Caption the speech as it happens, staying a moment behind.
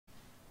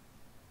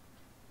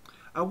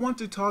I want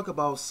to talk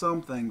about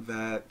something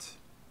that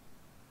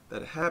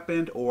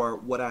happened or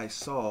what I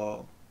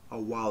saw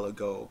a while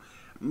ago,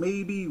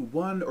 maybe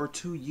 1 or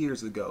 2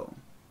 years ago.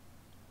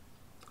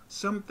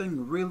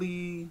 Something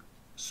really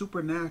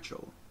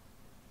supernatural.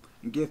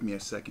 Give me a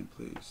second,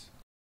 please.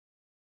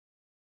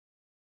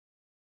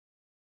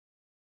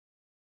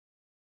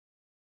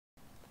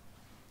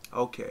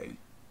 Okay,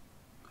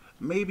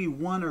 maybe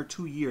 1 or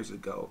 2 years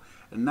ago.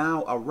 And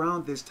now,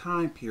 around this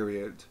time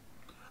period,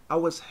 I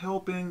was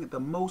helping the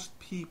most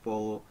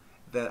people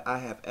that I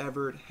have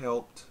ever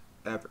helped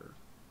ever.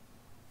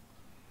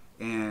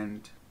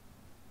 And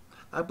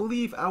I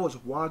believe I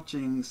was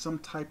watching some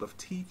type of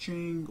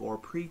teaching or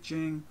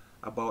preaching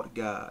about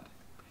God.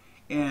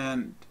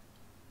 And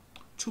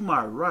to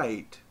my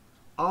right,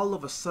 all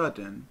of a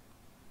sudden,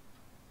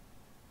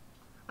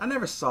 I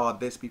never saw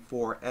this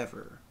before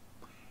ever.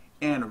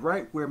 And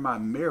right where my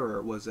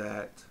mirror was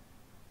at,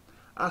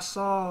 I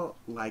saw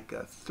like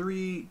a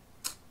three,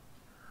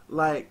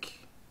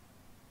 like,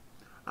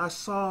 I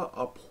saw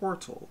a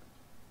portal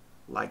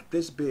like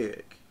this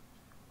big,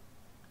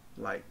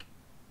 like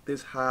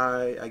this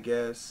high, I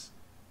guess,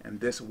 and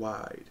this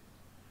wide.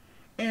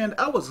 And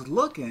I was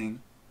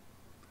looking,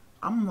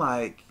 I'm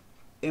like,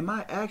 am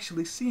I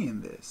actually seeing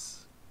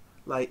this?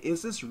 Like,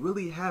 is this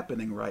really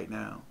happening right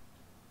now?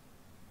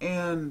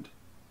 And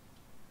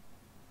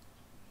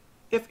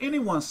if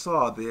anyone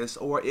saw this,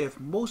 or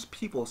if most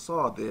people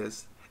saw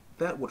this,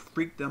 that would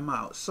freak them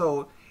out.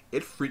 So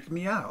it freaked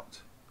me out.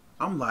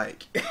 I'm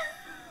like,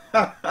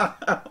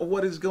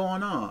 what is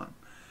going on?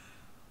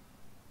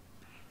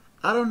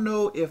 I don't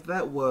know if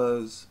that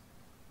was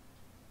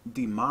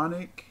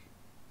demonic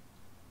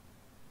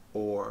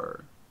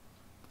or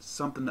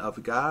something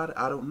of God.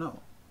 I don't know.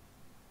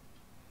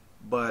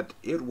 But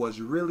it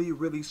was really,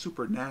 really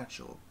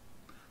supernatural.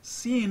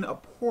 Seeing a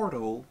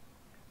portal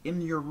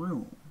in your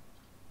room.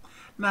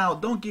 Now,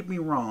 don't get me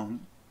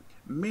wrong.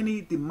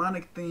 Many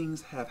demonic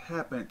things have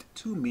happened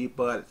to me,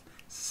 but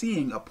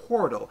seeing a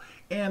portal,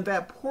 and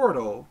that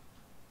portal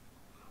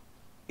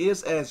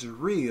is as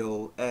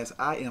real as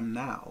I am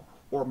now,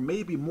 or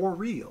maybe more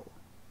real.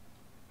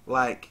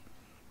 Like,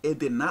 it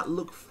did not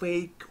look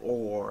fake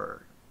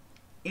or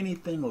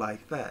anything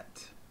like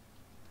that.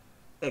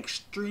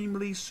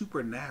 Extremely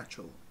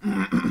supernatural.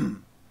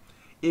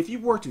 If you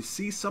were to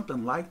see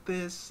something like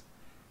this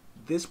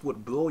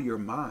would blow your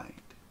mind.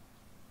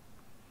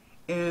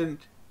 And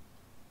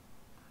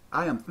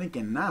I am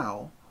thinking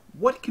now,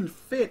 what can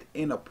fit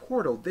in a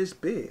portal this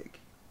big?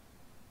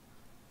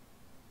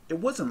 It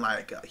wasn't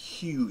like a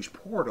huge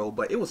portal,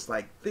 but it was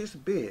like this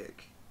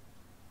big.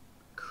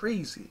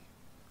 Crazy.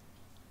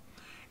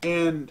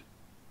 And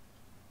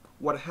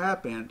what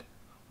happened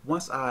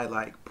once I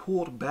like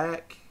pulled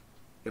back,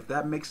 if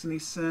that makes any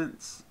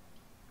sense,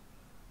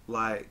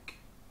 like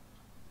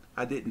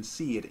I didn't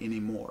see it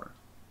anymore.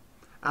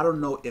 I don't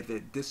know if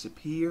it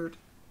disappeared,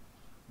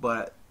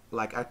 but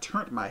like I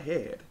turned my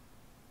head.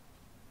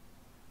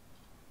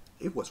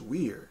 It was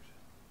weird.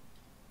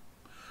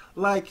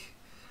 Like,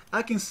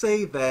 I can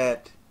say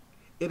that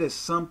it is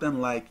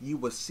something like you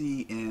would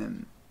see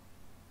in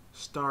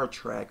Star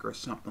Trek or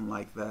something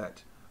like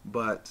that,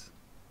 but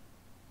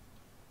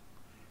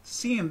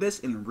seeing this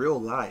in real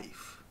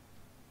life,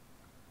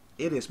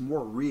 it is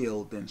more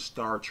real than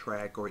Star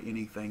Trek or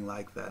anything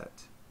like that.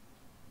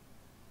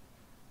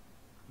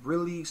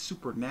 Really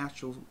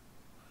supernatural.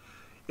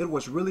 It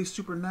was really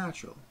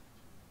supernatural.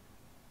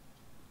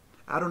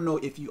 I don't know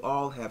if you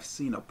all have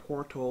seen a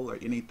portal or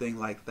anything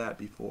like that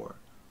before,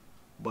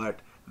 but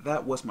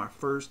that was my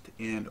first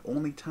and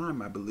only time,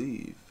 I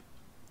believe.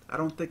 I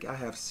don't think I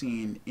have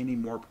seen any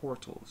more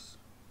portals.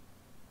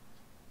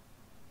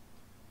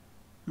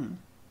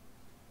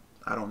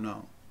 I don't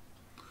know.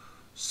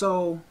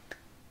 So,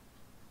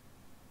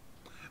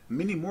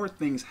 many more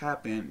things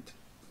happened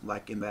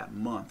like in that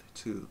month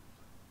too.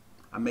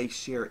 I may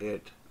share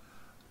it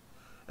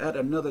at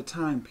another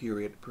time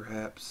period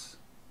perhaps.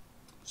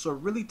 So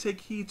really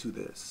take heed to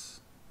this.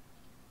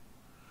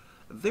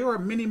 There are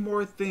many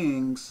more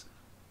things.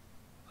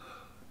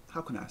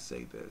 How can I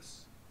say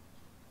this?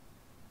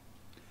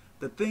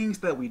 The things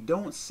that we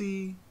don't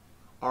see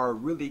are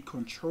really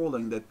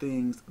controlling the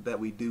things that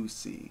we do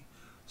see.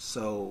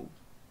 So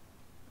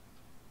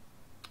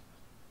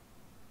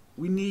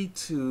we need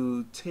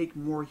to take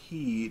more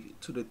heed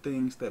to the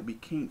things that we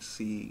can't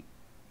see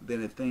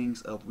than the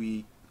things of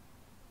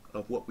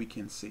what we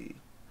can see.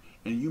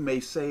 And you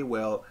may say,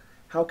 well,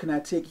 how can I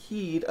take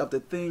heed of the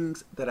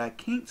things that I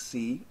can't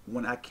see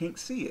when I can't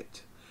see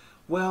it?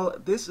 Well,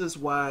 this is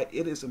why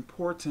it is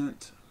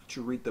important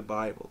to read the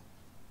Bible.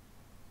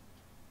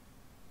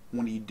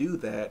 When you do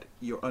that,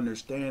 your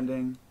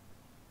understanding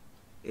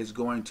is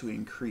going to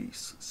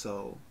increase.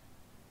 So,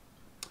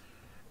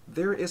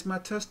 there is my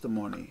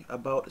testimony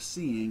about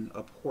seeing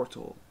a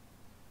portal.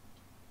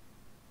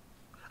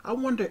 I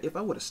wonder if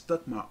I would have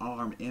stuck my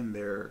arm in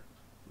there,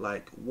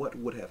 like, what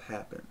would have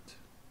happened?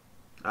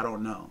 I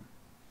don't know.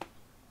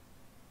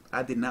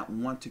 I did not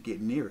want to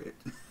get near it.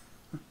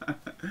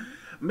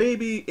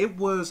 Maybe it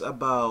was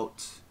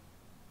about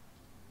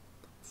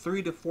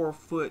 3 to 4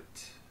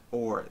 foot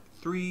or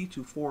 3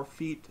 to 4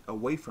 feet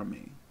away from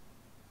me.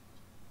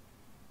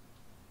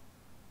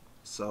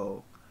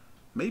 So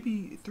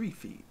maybe 3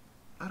 feet.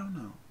 I don't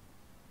know.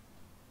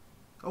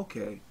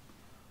 Okay.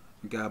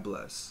 God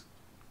bless.